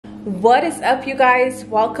What is up, you guys?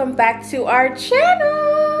 Welcome back to our channel.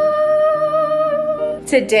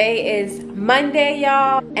 Today is Monday,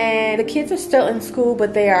 y'all, and the kids are still in school,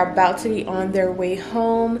 but they are about to be on their way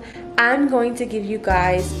home. I'm going to give you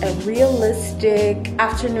guys a realistic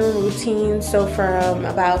afternoon routine. So from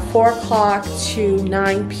about 4 o'clock to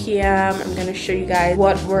 9 p.m. I'm going to show you guys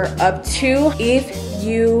what we're up to. If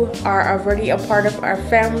you are already a part of our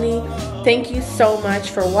family, thank you so much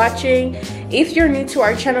for watching. If you're new to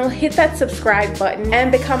our channel, hit that subscribe button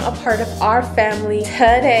and become a part of our family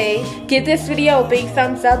today. Give this video a big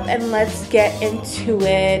thumbs up and let's get into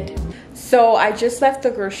it. So I just left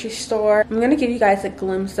the grocery store. I'm gonna give you guys a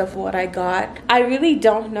glimpse of what I got. I really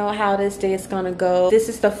don't know how this day is gonna go. This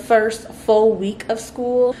is the first full week of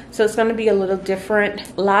school, so it's gonna be a little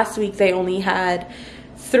different. Last week they only had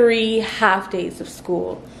 3 half days of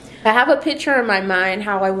school. I have a picture in my mind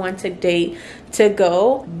how I want a day to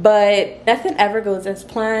go, but nothing ever goes as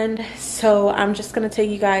planned. So I'm just gonna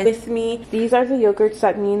take you guys with me. These are the yogurts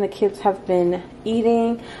that me and the kids have been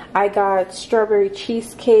eating. I got strawberry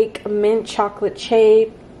cheesecake, mint chocolate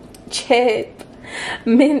chip,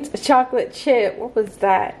 mint chocolate chip. What was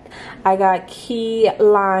that? I got key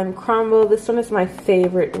lime crumble. This one is my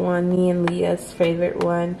favorite one, me and Leah's favorite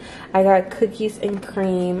one. I got cookies and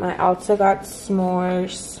cream. I also got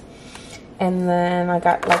s'mores. And then I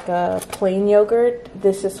got like a plain yogurt.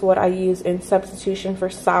 This is what I use in substitution for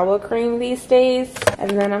sour cream these days. And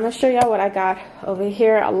then I'm gonna show y'all what I got over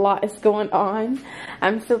here. A lot is going on.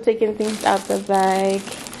 I'm still taking things out the bag.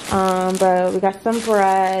 But we got some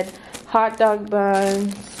bread, hot dog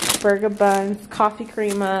buns, burger buns, coffee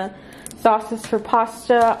creamer, sauces for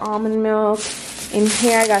pasta, almond milk. In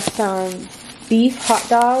here I got some beef hot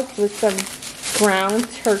dogs with some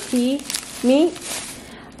ground turkey meat.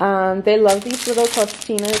 They love these little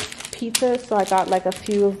Tostina's pizzas, so I got like a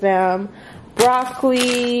few of them.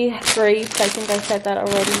 Broccoli, grapes, I think I said that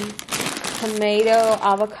already. Tomato,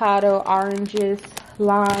 avocado, oranges,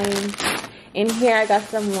 lime. In here I got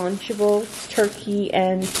some Lunchables, turkey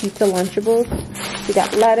and pizza Lunchables. We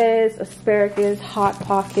got lettuce, asparagus, hot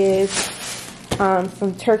pockets,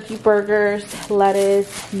 some turkey burgers,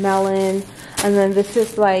 lettuce, melon, and then this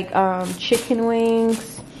is like chicken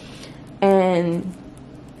wings and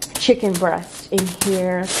chicken breast in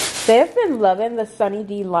here. They've been loving the Sunny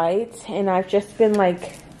D Lights, and I've just been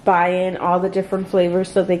like buying all the different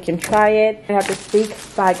flavors so they can try it. I have this big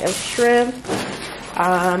bag of shrimp.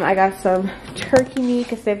 I got some turkey meat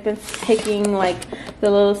because they've been taking like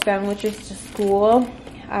the little sandwiches to school.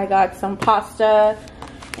 I got some pasta,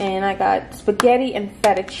 and I got spaghetti and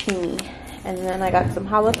fettuccine, and then I got some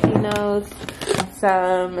jalapenos,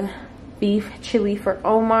 some beef chili for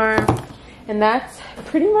Omar. And that's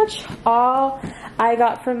pretty much all I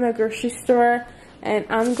got from the grocery store. And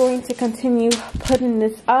I'm going to continue putting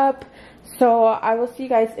this up. So I will see you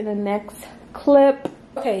guys in the next clip.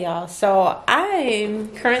 Okay, y'all. So I'm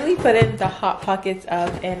currently putting the Hot Pockets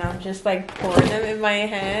up. And I'm just like pouring them in my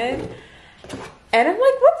hand. And I'm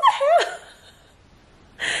like, what the hell?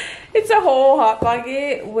 It's a whole Hot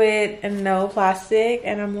Pocket with no plastic.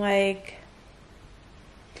 And I'm like,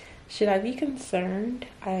 should I be concerned?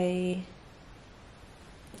 I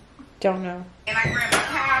don't know. And I grabbed my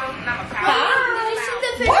paddle, not my paddle. Did you see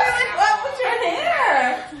the picture? What was your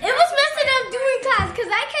hair? It was messing up during class because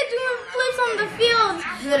I kept doing flips on the field.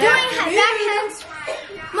 Doing backhands.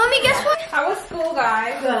 Mommy, guess what? How was school,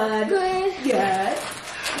 guys? Good. Good.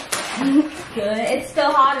 Good. It's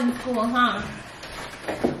still hot in school, huh?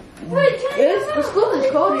 The school is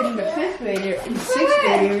colder than the 5th grader and the 6th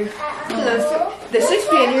grader. The 6th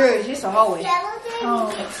grader is just a hallway. Oh.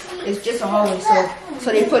 It's just a hallway.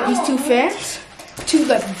 So they put these 2 fans, 2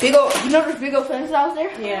 like big old, you know those big old fans out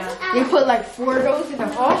there? Yeah. They put like 4 of those in the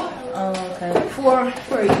hall. Oh, okay. 4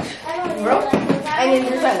 for each row. And then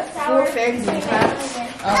there's like 4 fans in the class.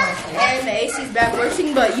 Oh, okay. And the AC is back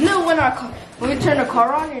working, but you know when we turn the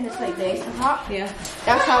car on and it's like the AC is hot? Yeah.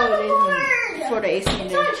 That's how it is for the AC in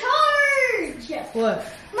there. Charge! What?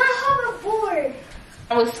 My hoverboard.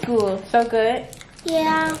 How was school? So good?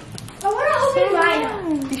 Yeah. I want to open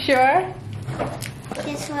mine. You sure?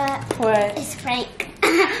 Guess what? What? It's fake.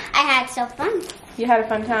 I had so fun. You had a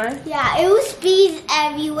fun time? Yeah, it was bees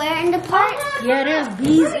everywhere in the park. Yeah, there's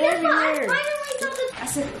bees everywhere. I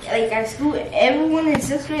said, like at school, everyone in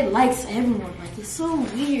 6th grade likes everyone. Like it's so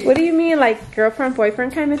weird. What do you mean, like girlfriend,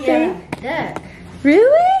 boyfriend kind of thing? Yeah.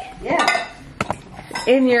 Really? Yeah.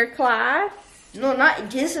 In your class? No, not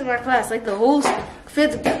just in my class. Like the whole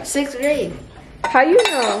 5th, 6th grade. How you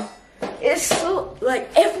know? It's so like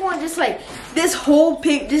everyone just like this whole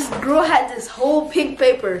pink. This girl had this whole pink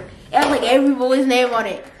paper. It had like every boy's name on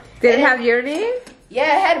it. Did it have your name?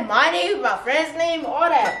 Yeah, it had my name, my friend's name, all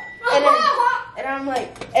that. And I'm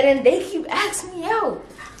like, and then they keep asking me out.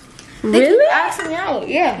 They keep asking me out,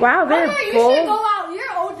 yeah. Wow, they're Mama, you bold. should go out.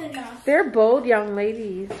 You're old enough. They're bold young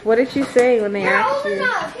ladies. What did you say when they You're asked old you?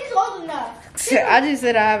 enough. He's old enough. I just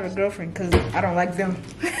said I have a girlfriend because I don't like them.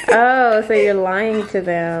 Oh, so you're lying to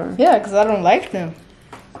them. Yeah, because I don't like them.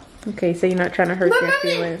 Okay, so you're not trying to hurt their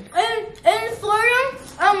feelings. In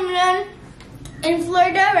Florida, in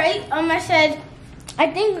Florida, right? I said, I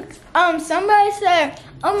think somebody said,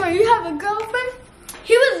 Omar, you have a girlfriend?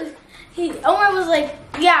 Omar was like,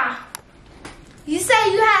 yeah. You said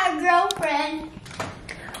you had a girlfriend.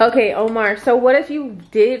 Okay, Omar, so what if you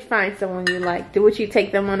did find someone you liked? Would you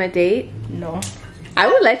take them on a date? No. I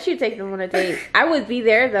would let you take them on a date. I would be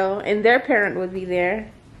there though, and their parent would be there.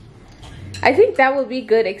 I think that would be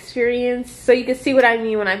good experience. So you can see what I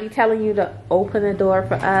mean when I be telling you to open the door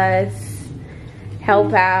for us,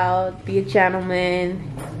 help out, be a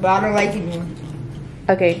gentleman. But I don't like anyone.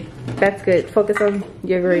 Okay, that's good. Focus on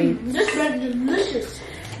your grades. This bread is delicious.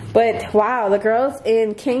 But wow, the girls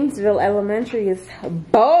in Kingsville Elementary is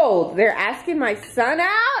bold. They're asking my son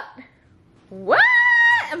out? What?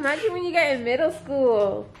 Imagine when you get in middle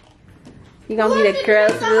school. You're gonna be the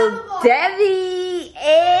girls' little Debbie.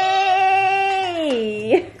 Hey!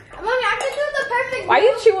 Mommy, I can do the perfect. Why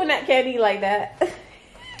you chewing that candy like that?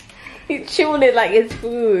 You chewing it like it's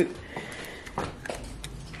food.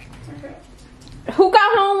 Who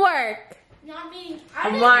got homework? Not me.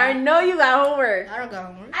 Amar, I know you got homework. I don't got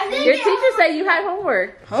homework. I didn't Your get teacher said you had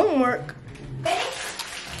homework. Homework?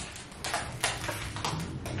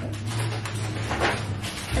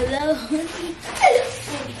 Hello.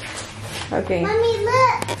 Okay. Mommy,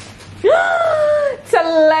 look.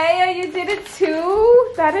 Talea, you did it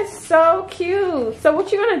too? That is so cute. So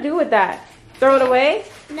what you gonna do with that? Throw it away?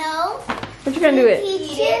 No. What you gonna do with it?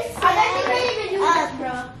 Teacher said,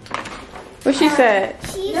 bro. What she said?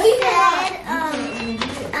 She said, I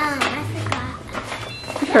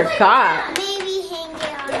You forgot. maybe hang it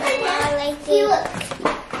on the wall like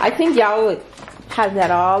this. I think y'all would have that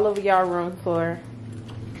all over y'all room floor.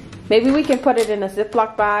 Maybe we can put it in a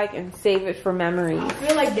Ziploc bag and save it for memories. I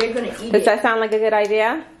feel like they're gonna eat Does it. that sound like a good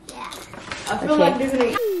idea? Yeah. I feel Okay. like they're gonna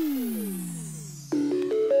eat it.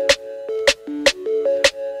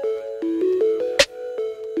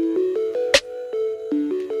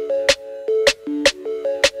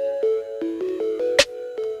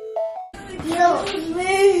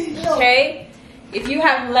 Okay, if you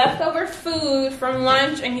have leftover food from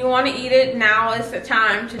lunch and you want to eat it, now is the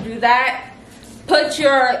time to do that. Put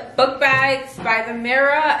your book bags by the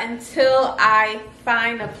mirror until I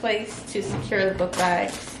find a place to secure the book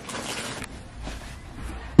bags.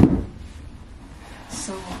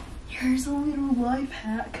 So, here's a little life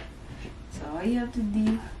hack. So all you have to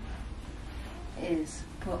do is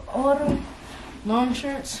put all the long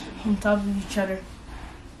shirts on top of each other.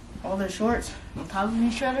 All the shorts on top of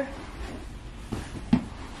each other.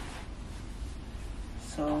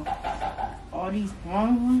 So all these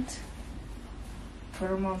long ones, put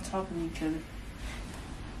them on top of each other.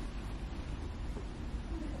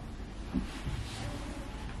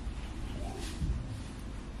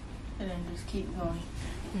 And then just keep going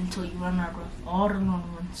until you run out of all the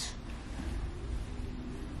long ones.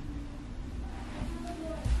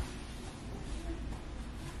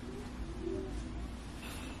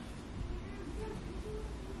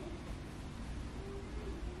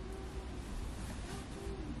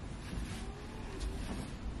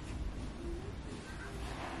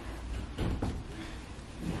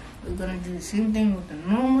 We're gonna do the same thing with the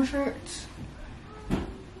normal shirts.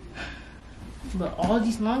 But all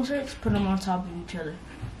these long shirts, put them on top of each other.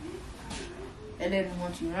 And then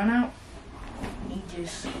once you run out, you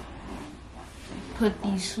just put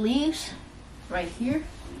these sleeves right here.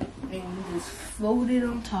 And you just fold it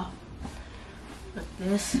on top. Like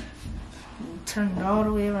this. You turn it all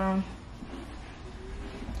the way around.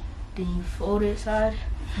 Then you fold it side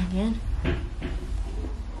again.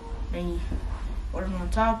 Then you put it on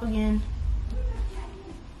top again.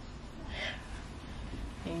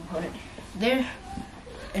 And you put it there.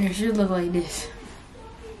 And it should look like this.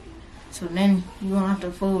 So then you don't have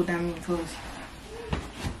to fold that many clothes.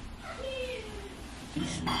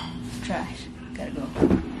 It's trash. Gotta go.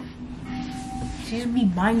 She just be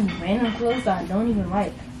buying me random clothes that I don't even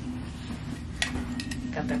like.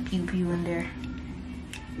 Got that pew pew in there.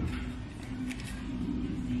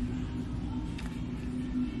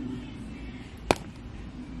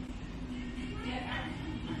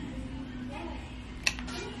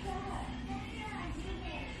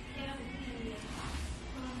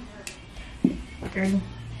 Dirty.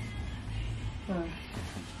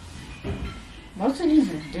 Most of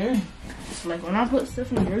dirty. It's like when I put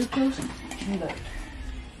stuff in dirty clothes, she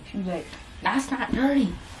was like, that's not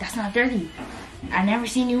dirty. That's not dirty. I never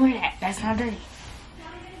seen you wear that. That's not dirty.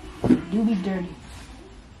 You be dirty.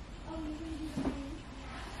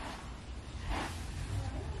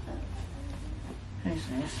 That's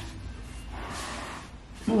nice.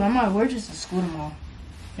 Oh, I might wear this to school tomorrow.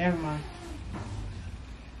 Never mind.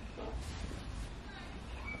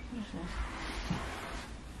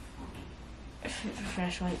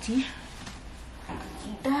 Fresh white tea.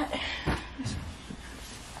 Keep that.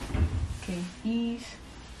 Okay, these.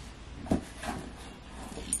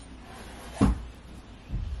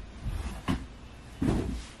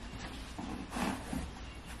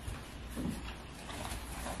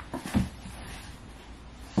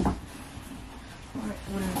 Alright,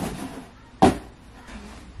 whatever.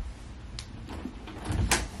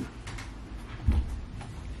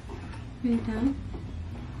 Are you done?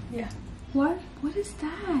 Yeah. What? What is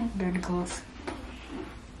that? Dirty clothes.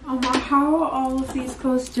 Omar, how are all of these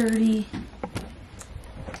clothes dirty?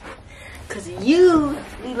 Cause you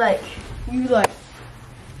like,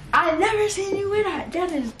 I never seen you with that.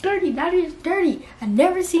 That is dirty. That is dirty. I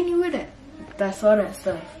never seen you with it. That's all that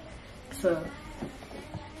stuff. So.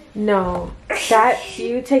 No, that's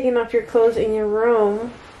you taking off your clothes in your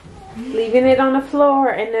room, leaving it on the floor,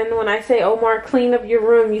 and then when I say, Omar, clean up your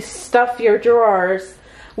room, you stuff your drawers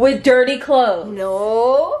with dirty clothes.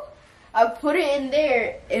 No. I put it in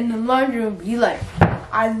there in the laundry room. You like,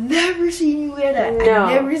 I never seen you wear that. No.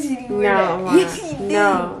 I never seen you wear that. Omar. Yes, you did.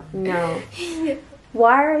 No.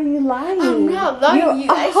 Why are you lying? I'm not lying.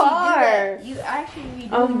 You actually are. do that. You actually be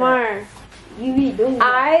doing Omar, that. You be doing that.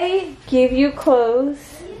 I give you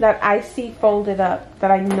clothes that I see folded up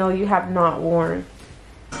that I know you have not worn.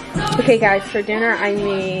 Okay guys, for dinner I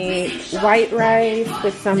made white rice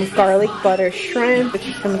with some garlic butter shrimp, which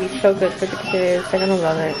is going to be so good for the kids. They're going to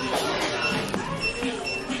love it.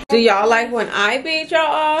 Do y'all like when I bathe y'all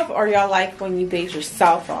off, or y'all like when you bathe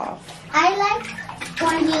yourself off? I like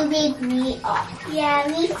when you bathe me off. Yeah,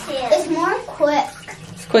 me too. It's more quick.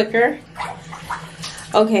 It's quicker?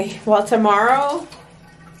 Okay, well tomorrow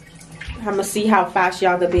I'm going to see how fast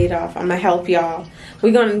y'all can bathe off. I'm going to help y'all.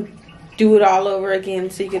 We're going to do it all over again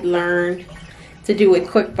so you could learn to do it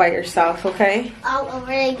quick by yourself, okay? All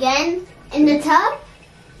over again? In the tub?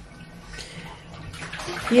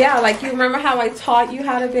 Yeah, like you remember how I taught you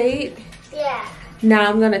how to bathe? Yeah. Now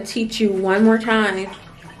I'm going to teach you one more time.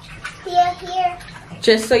 Here.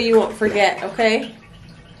 Just so you won't forget, okay?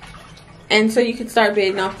 And so you can start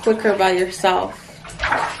bathing off quicker by yourself.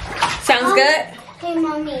 Sounds good? Hey,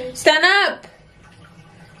 Mommy. Stand up.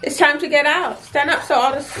 It's time to get out. Stand up so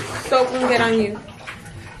all the soap won't get on you.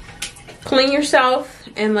 Clean yourself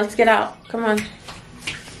and let's get out. Come on.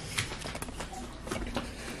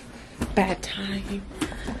 Bad time.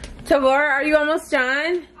 Tavor, are you almost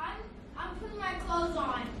done? I'm putting my clothes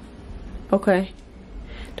on. Okay.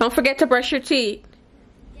 Don't forget to brush your teeth.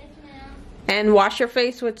 Yes, ma'am. And wash your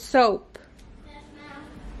face with soap. Yes, ma'am.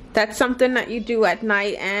 That's something that you do at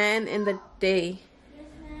night and in the day. Yes,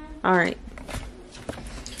 ma'am. Alright.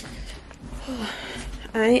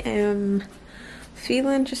 I am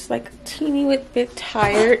feeling just like a teeny bit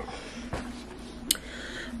tired.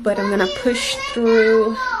 But I'm going to push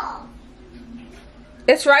through.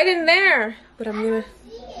 It's right in there. But I'm going to...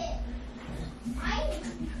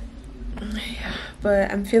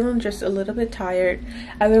 But I'm feeling just a little bit tired.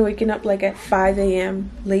 I've been waking up like at 5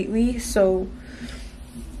 a.m. lately. So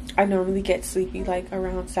I normally get sleepy like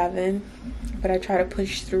around 7. But I try to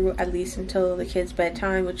push through at least until the kids'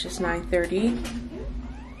 bedtime, which is 9:30.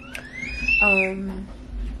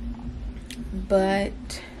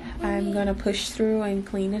 But I'm gonna push through and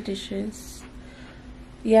clean the dishes.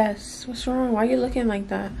 Yes, what's wrong? Why are you looking like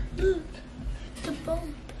that? Look, the bump.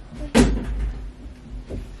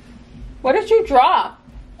 What did you drop?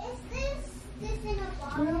 Is this in a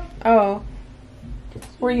bottle? Oh.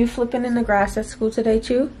 Were you flipping in the grass at school today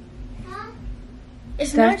too? Huh?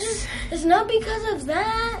 It's That's- not because of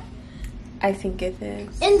that. I think it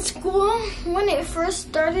is. In school, when it first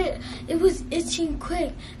started, it was itching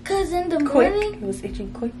quick. Cause in the Quick. morning, It was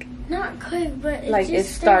itching quick. not quick, but Like it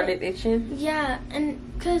just started itching. Yeah, and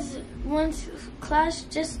cause once class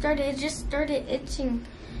just started, it just started itching,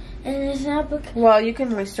 and it's not because. Well, you can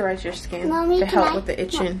moisturize your skin to help with the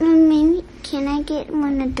itching. Mommy, can I get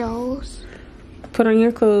one of those? Put on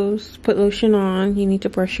your clothes, put lotion on. You need to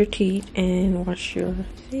brush your teeth and wash your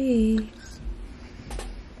face.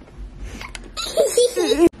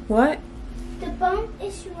 What? The bump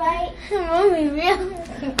is right. Mommy, really?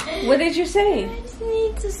 What did you say? I just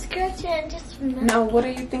need to scratch it and just remember No, what do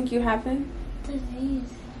you think you happened? disease.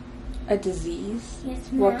 A A disease?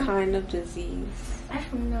 Yes, ma'am. What kind of disease? I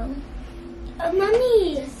don't know.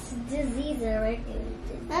 Mommy. This disease already.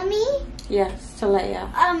 Mommy? Yes, Talea.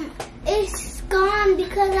 It's gone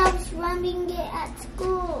because I was rubbing it at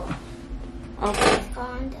school. Okay. It's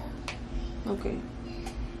gone though. Okay.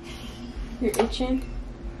 You're itching?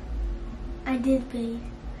 I did bathe.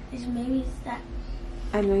 Maybe it's that.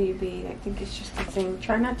 I know you bathe. I think it's just the thing.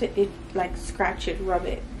 Try not to like scratch it, rub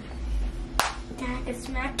it. Then I can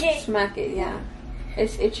smack it. Smack it, yeah.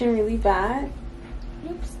 It's itching really bad.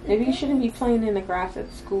 Oops. Maybe you shouldn't be playing in the grass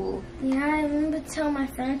at school. Yeah, I remember telling my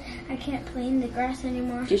friend I can't play in the grass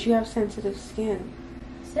anymore. Because you have sensitive skin.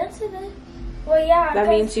 Sensitive? Well, yeah. That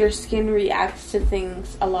means your skin reacts to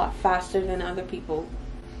things a lot faster than other people.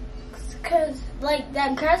 Because, like,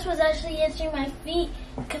 that grass was actually itching my feet.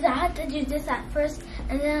 Because I had to do this at first.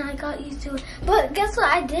 And then I got used to it. But guess what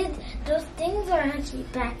I did? Those things are actually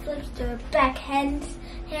backflips. They're back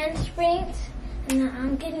handsprings. And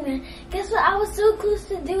I'm getting mad. Guess what? I was so close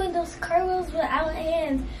to doing those cartwheels without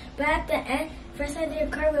hands. But at the end, first I did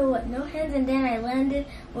a cartwheel with no hands. And then I landed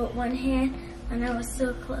with one hand. And I was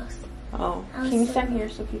so close. Oh, can you stand here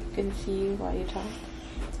so people can see you while you talk?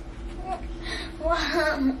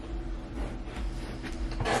 Wow.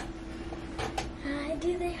 Why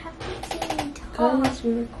do they have to see me talk? Because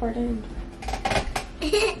we're recording.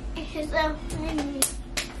 It's so funny.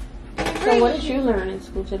 So what did you learn in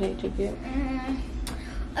school today, Tokyo?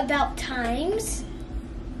 About times.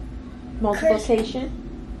 Multiplication?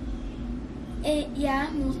 Yeah.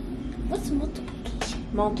 What's multiplication?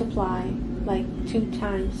 Multiply, like 2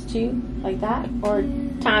 times 2, like that? Or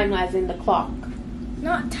time as in the clock?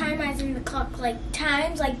 Not time as in the clock, like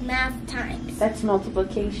times, like math times. That's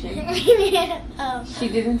multiplication. Oh. She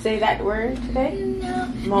didn't say that word today? No.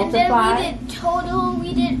 Multiply? And then we did total,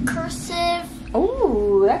 we did cursive.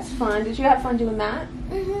 Oh, that's fun. Did you have fun doing that?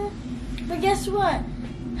 But guess what?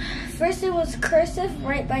 First it was cursive,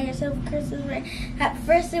 right by yourself, cursive, right? At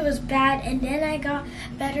first it was bad, and then I got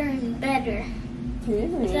better and better.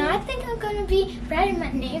 Really? So I think I'm going to be writing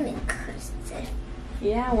my name in cursive.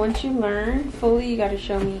 Yeah, once you learn fully, you gotta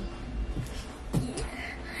show me.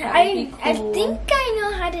 I think I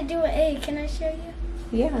know how to do an A. Can I show you?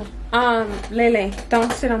 Yeah. Lele,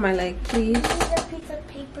 don't sit on my leg, please. Use a piece of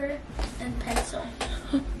paper and pencil.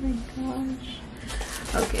 Oh my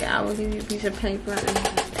gosh. Okay, I will give you a piece of paper and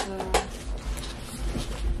pencil.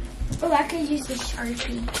 Oh, I could use a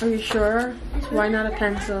Sharpie. Are you sure? Why not a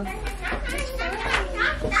pencil?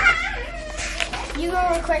 You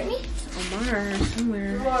gonna record me? Omar,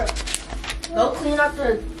 somewhere. Go clean up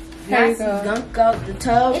the There you nasty go. gunk out the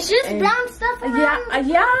tub. It's just brown stuff around.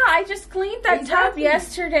 Yeah, I just cleaned that tub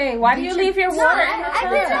yesterday. Why do you leave your water in the tub? I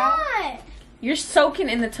did not. You're soaking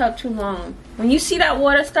in the tub too long. When you see that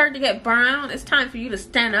water start to get brown, it's time for you to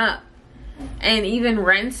stand up and even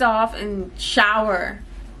rinse off and shower.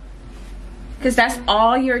 Because that's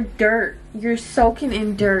all your dirt. You're soaking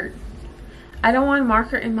in dirt. I don't want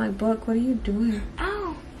marker in my book. What are you doing?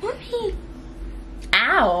 Ow. Mommy.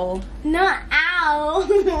 Ow. Not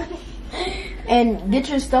ow. And get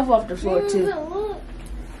your stuff off the floor too. Look.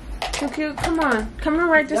 So cute. Come on. Come and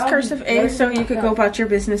write this cursive A so you could go about your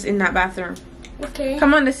business in that bathroom. Okay.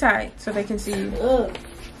 Come on this side so they can see you. Ugh.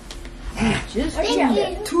 Just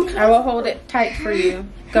I will hold it tight for you.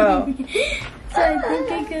 Go. So I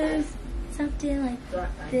think it goes something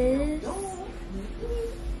like this.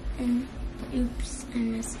 And oops, I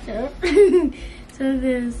messed up. So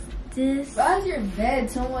there's this. Why is your bed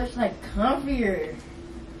so much like comfier?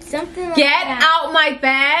 Something like Get that. out my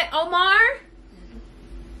bed, Omar.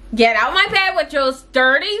 Get out my bed with those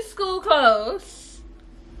dirty school clothes.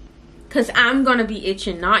 Because I'm going to be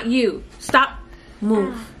itching, not you. Stop.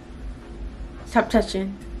 Move. Stop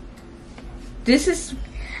touching. This looks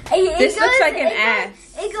like an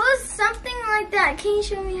ass. It goes something like that. Can you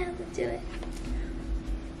show me how to do it?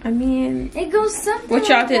 I mean, It goes something what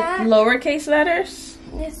y'all like did, that. lowercase letters?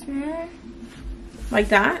 Yes, ma'am. Like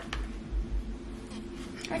that?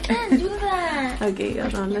 I can't do that. Okay,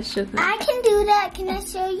 hold on, let's show them. I can do that. Can I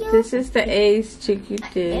show you? This is the A's Chiku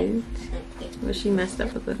did. Well, she messed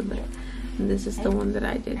up a little bit. And this is the one that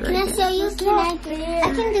I did Can right I there. show you? I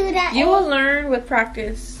can do that. You will learn with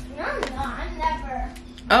practice. No, I'm never.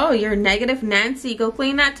 Oh, you're negative Nancy. Go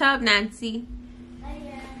clean that tub, Nancy.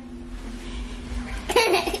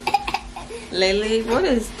 Lily, what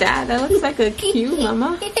is that? That looks like a cue,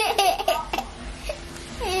 mama.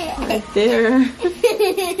 Right there.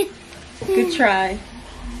 Good try.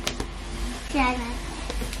 Try mine.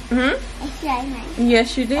 Hmm? Try mine.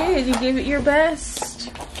 Yes, you did. You gave it your best.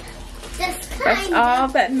 That's all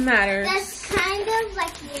that matters. That's kind of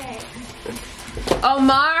like yours.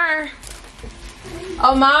 Omar.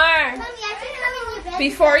 Omar, Mommy, I can come in your bed.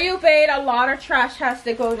 before you bathe, a lot of trash has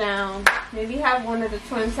to go down. Maybe have one of the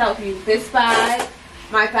twins help you. This bag,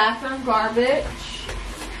 my bathroom garbage,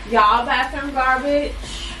 y'all bathroom garbage,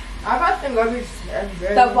 I got the garbage.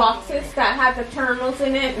 the boxes that have the thermals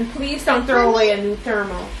in it, and please don't throw away a new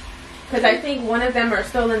thermal, because I think one of them are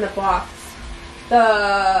still in the box.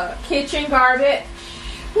 The kitchen garbage,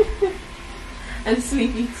 I'm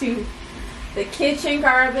sleepy too. The kitchen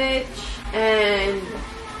garbage, and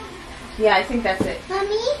yeah, I think that's it.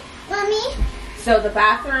 Mommy, So the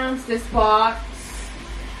bathrooms, this box,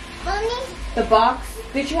 Mommy. the box.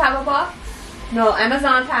 Did you have a box? No,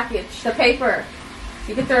 Amazon package. The paper.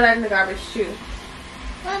 You can throw that in the garbage too.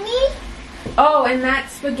 Mommy. Oh, and that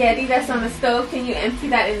spaghetti that's on the stove, can you empty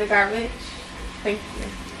that in the garbage? Thank you.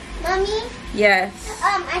 Mommy. Yes.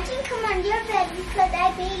 I can come on your bed because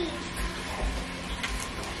I bathed.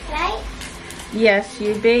 Right? Yes,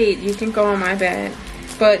 you bathe. You can go on my bed.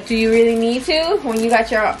 But do you really need to when you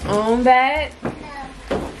got your own bed? No.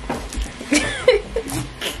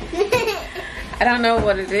 I don't know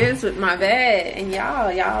what it is with my bed. And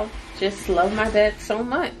y'all just love my bed so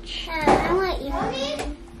much. I want you.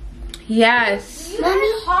 Mommy. Yes. You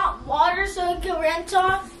Mommy, hot water so it can rinse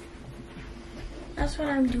off. That's what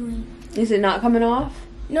I'm doing. Is it not coming off?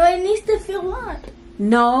 No, it needs to feel hot.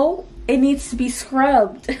 No, it needs to be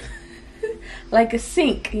scrubbed. Like a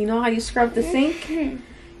sink. You know how you scrub the sink?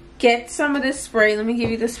 Get some of this spray. Let me give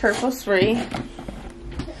you this purple spray. We let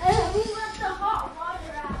the hot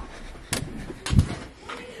water out.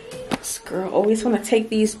 This girl always want to take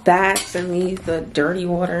these baths and leave the dirty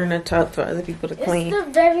water in the tub for other people to clean. It's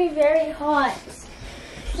very, very hot.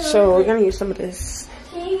 So we're gonna use some of this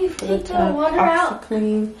Can you for the take the tub. water out?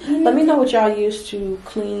 OxyClean. Let me know what y'all use to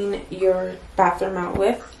clean your bathroom out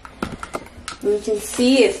with. You can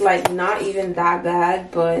see it's like not even that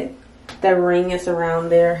bad, but the ring is around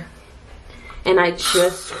there. And I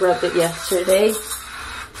just scrubbed it yesterday.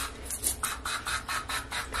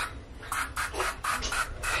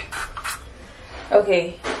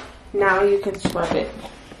 Okay, now you can scrub it.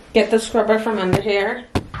 Get the scrubber from under here.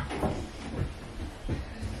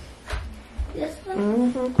 This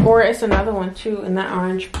one? Or it's another one too in that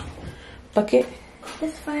orange bucket.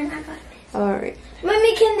 It's fine, I got this. Alright.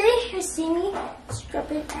 Mommy, can they see me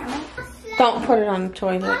scrub it down? Don't put it on the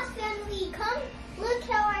toilet. Family, come look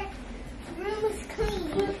how our room is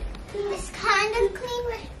clean. It's kind of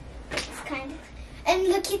clean. It's kind of. And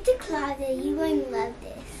look at the closet. You're going to love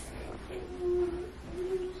this.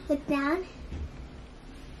 Look down.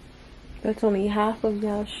 That's only half of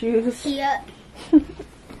y'all's shoes. Yeah.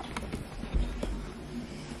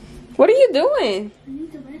 What are you doing? I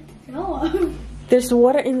need to wet the door. There's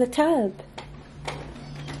water in the tub.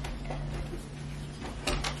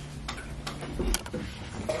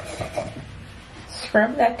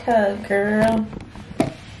 Scrub that tub, girl.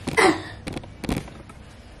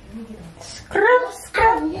 Scrub.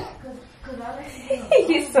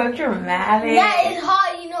 You're so dramatic. Yeah, it's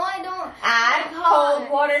hot. You know I don't. Add cold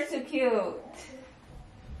water to cute.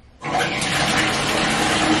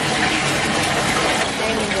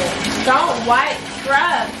 Don't wipe,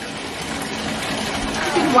 scrub.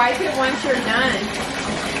 You can wipe it once you're done.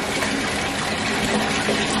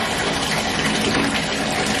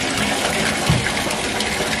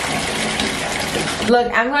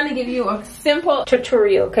 Look, I'm going to give you a simple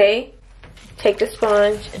tutorial, okay? Take the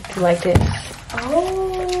sponge and do like this.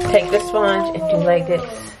 Oh. Take the sponge and do like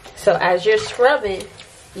this. So as you're scrubbing,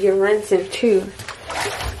 you're rinsing too.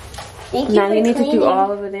 Thank you Now for you need to do cleaning.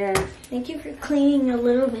 all over there. Thank you for cleaning a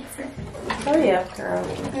little bit first. Hurry up, girl.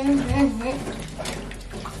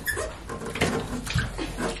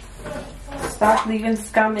 Stop leaving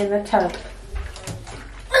scum in the tub.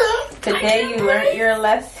 Today you learned your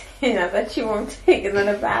lesson. I bet you won't take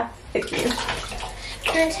another bath again.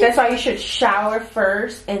 That's why you should shower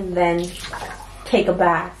first and then take a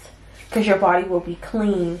bath. Because your body will be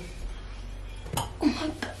clean.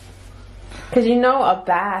 Because you know a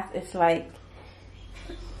bath is like,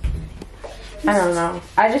 I don't know.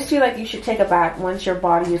 I just feel like you should take a bath once your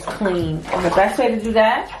body is clean. And the best way to do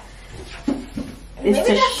that is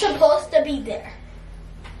Maybe that's supposed to be there.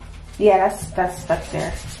 Yeah, that's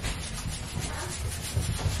there.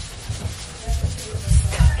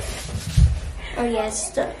 Oh yeah, it's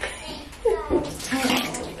stuck.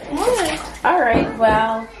 Alright,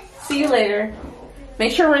 well, see you later.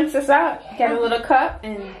 Make sure to rinse this out. Get a little cup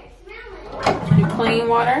and do clean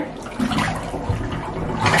water.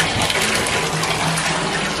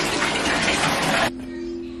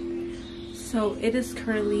 So it is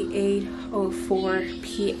currently 8:04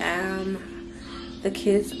 p.m. The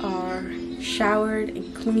kids are showered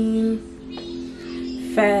and clean.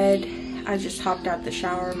 fed. I just hopped out the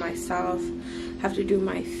shower myself. Have to do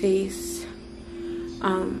my face,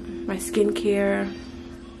 my skincare,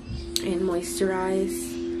 and moisturize.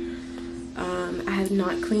 I have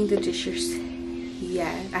not cleaned the dishes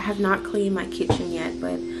yet. I have not cleaned my kitchen yet,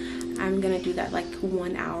 but I'm gonna do that like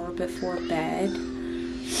 1 hour before bed.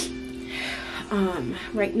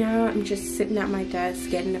 Right now I'm just sitting at my desk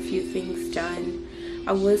getting a few things done.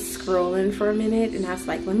 I was scrolling for a minute and I was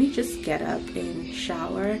like, let me just get up and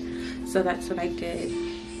shower. So that's what I did.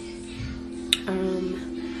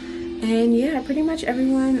 And yeah, pretty much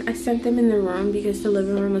everyone, I sent them in the room because the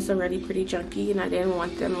living room was already pretty junky and I didn't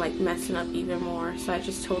want them like messing up even more. So I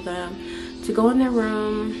just told them to go in their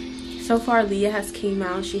room. So far Leah has came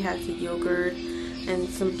out. She has the yogurt and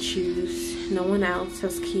some juice. No one else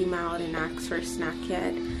has came out and asked for a snack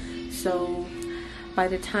yet. So by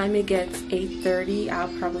the time it gets 8:30, I'll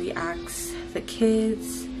probably ask the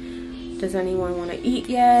kids, does anyone want to eat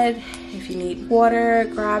yet? If you need water,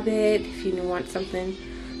 grab it. If you want something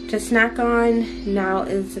to snack on, now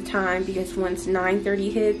is the time, because once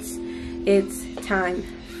 9:30 hits, it's time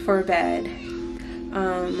for bed.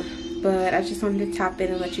 But I just wanted to tap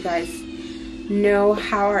in and let you guys know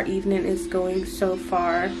how our evening is going so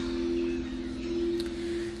far.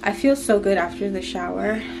 I feel so good after the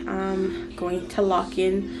shower. I'm going to lock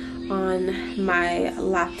in on my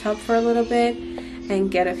laptop for a little bit and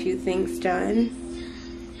get a few things done.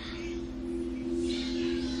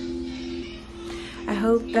 I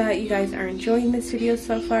hope that you guys are enjoying this video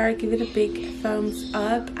so far. Give it a big thumbs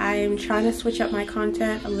up. I am trying to switch up my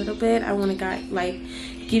content a little bit. I want to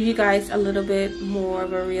give you guys a little bit more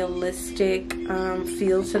of a realistic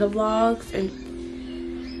feel to the vlogs, and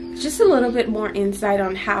just a little bit more insight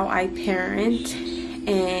on how I parent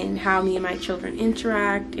and how me and my children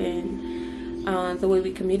interact, and the way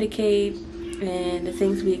we communicate and the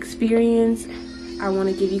things we experience. I want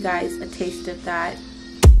to give you guys a taste of that.